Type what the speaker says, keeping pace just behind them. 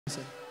Hey,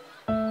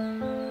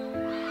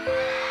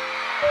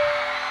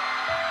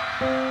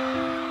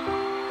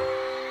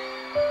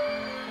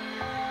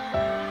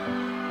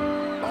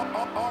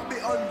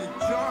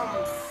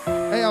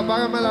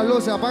 apágame las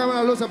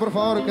luces, por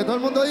favor, que todo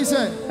el mundo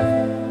dice.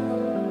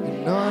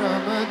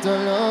 Ignórame todo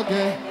lo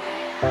que,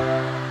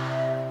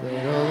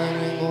 pero de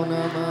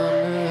ninguna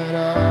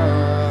manera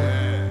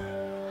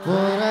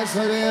podrás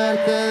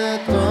olvidarte de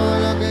todo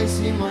lo que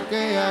hicimos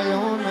aquella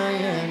luna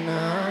llena,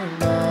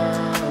 mami.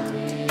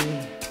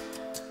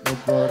 No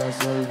podrás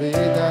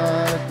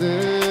olvidarte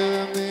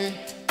de mí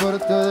por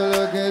todo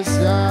lo que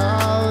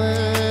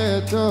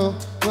sabes tú,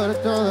 por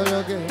todo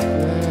lo que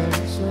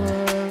pienso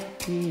en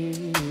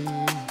ti.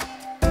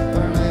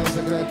 Para nadie es un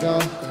secreto.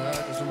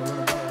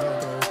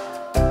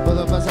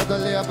 Puedo pasar todo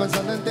el día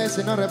pensando en ti,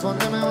 si no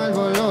responde me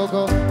vuelvo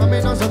loco. Mami,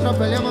 nosotros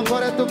peleamos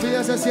por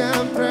estupideces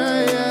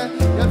siempre, yeah.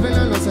 Y al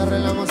final nos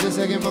arreglamos y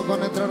seguimos con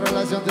nuestra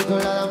relación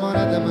titulada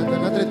Amores de Mente.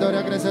 Nuestra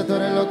historia crece, tú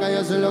eres loca,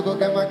 yo soy loco.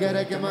 ¿Qué más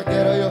quieres, qué más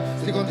quiero yo?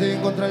 Si contigo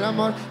encontré el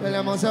amor,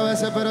 peleamos a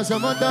veces pero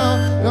somos dos.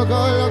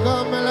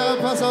 Loco, me la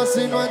paso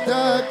si no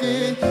estás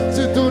aquí.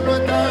 Si tú no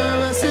estás,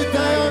 bebecita,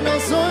 yo no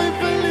soy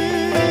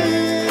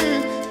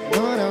feliz.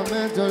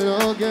 Ignórame todo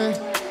lo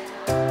que,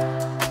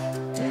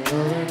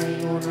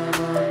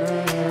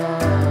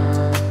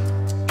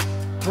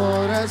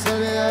 podrás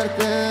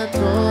olvidarte de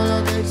todo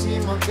lo que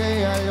hicimos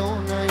aquella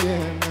luna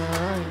llena.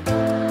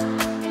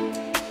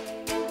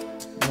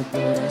 No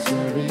podrás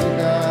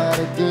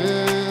olvidarte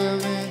de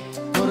mí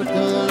por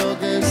todo lo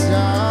que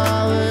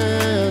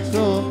sabes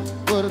tú,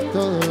 por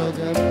todo lo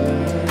que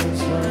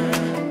pienso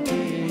en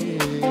ti.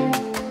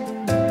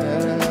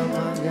 Eres la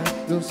magia,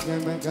 luz que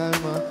me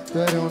calma. Tú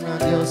eres una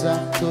diosa,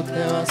 tú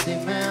te vas y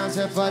me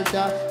hace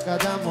falta.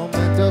 Cada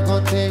momento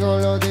contigo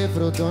lo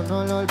disfruto,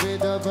 no lo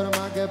olvido por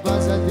más que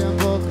pase el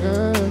tiempo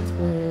que...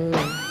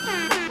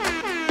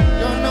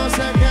 Yo no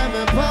sé qué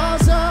me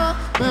pasa,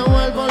 me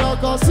vuelvo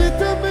loco si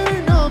te miro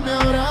y no me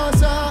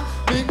abraza.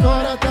 Mi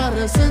corazón está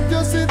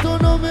resentido si tú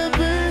no me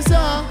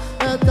pisas.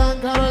 Es tan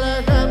claro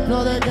el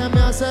ejemplo de que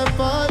me hace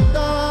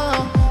falta.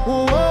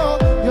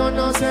 Yo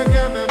no sé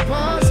qué me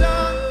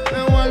pasa,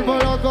 me vuelvo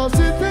loco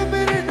si te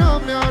miro y no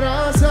me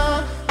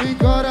abraza. Mi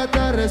corazón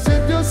está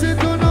resentido si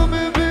tú no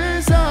me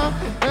pisas.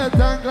 Es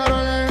tan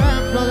claro el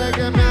ejemplo de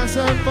que me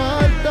hace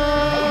falta.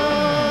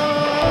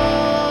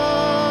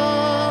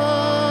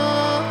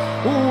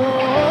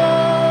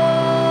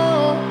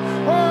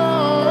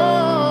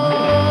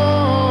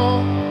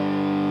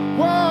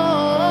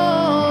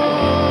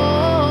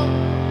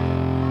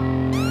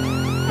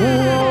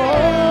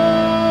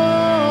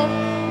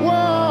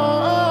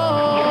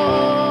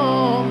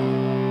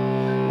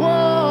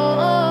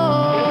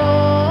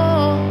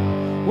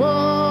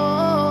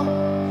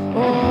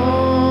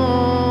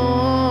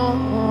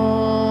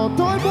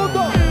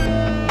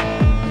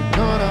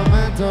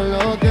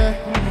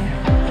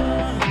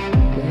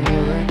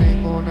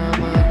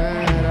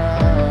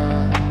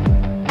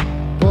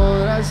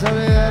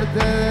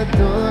 Olvidarte de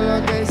todo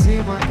lo que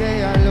hicimos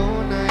aquella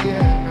luna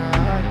llena.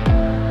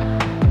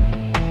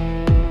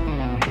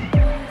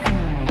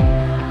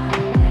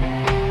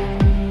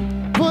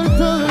 Por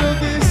todo lo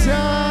que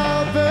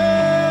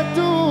sabes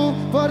tú,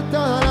 por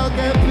todo lo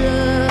que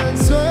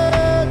pienso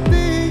en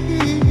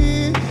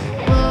ti.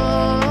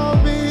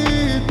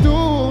 Mami,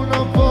 tú no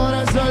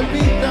podrás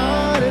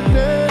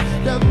olvidarte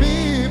de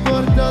mí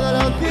por todo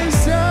lo que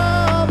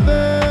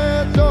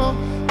sabes tú,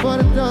 por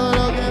todo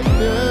lo que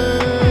pienso.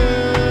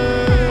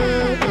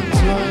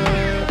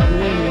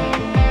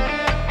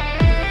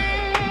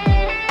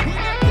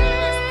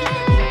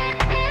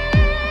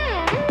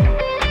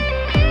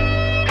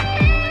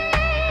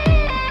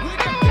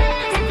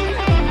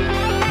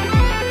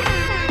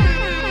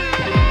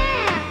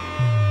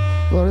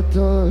 Por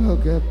todo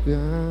lo que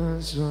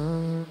pienso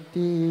en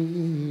ti.